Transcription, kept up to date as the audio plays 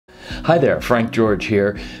Hi there, Frank George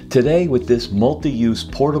here. Today with this multi-use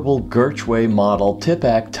portable Gertschway model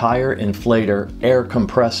Tipac tire inflator air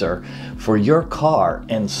compressor for your car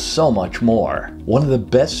and so much more. One of the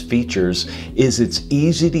best features is its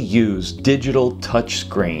easy to use digital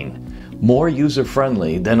touchscreen, more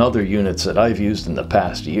user-friendly than other units that I've used in the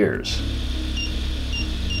past years.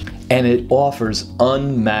 And it offers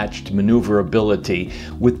unmatched maneuverability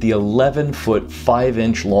with the 11-foot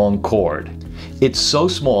 5-inch long cord. It's so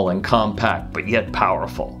small and compact, but yet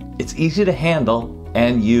powerful. It's easy to handle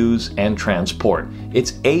and use and transport.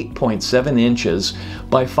 It's 8.7 inches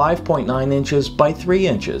by 5.9 inches by 3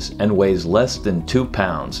 inches and weighs less than 2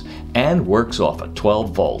 pounds and works off of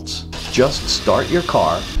 12 volts. Just start your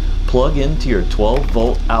car, plug into your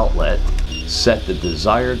 12-volt outlet, set the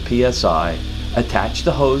desired PSI, attach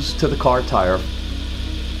the hose to the car tire,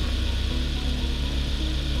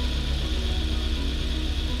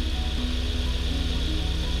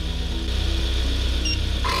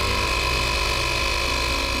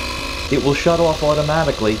 it will shut off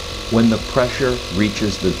automatically when the pressure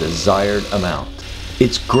reaches the desired amount.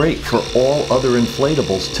 It's great for all other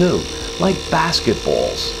inflatables too, like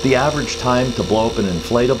basketballs. The average time to blow up an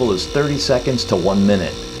inflatable is 30 seconds to 1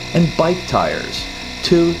 minute, and bike tires,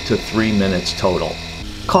 2 to 3 minutes total.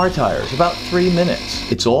 Car tires, about 3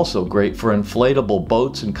 minutes. It's also great for inflatable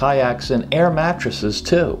boats and kayaks and air mattresses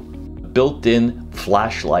too. Built-in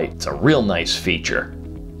flashlight, it's a real nice feature.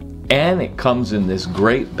 And it comes in this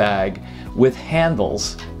great bag with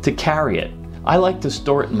handles to carry it. I like to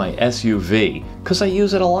store it in my SUV because I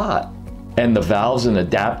use it a lot. And the valves and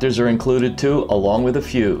adapters are included too, along with a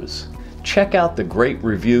fuse. Check out the great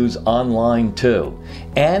reviews online too.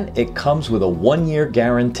 And it comes with a 1-year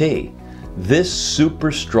guarantee. This super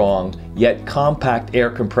strong yet compact air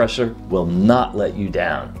compressor will not let you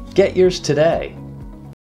down. Get yours today.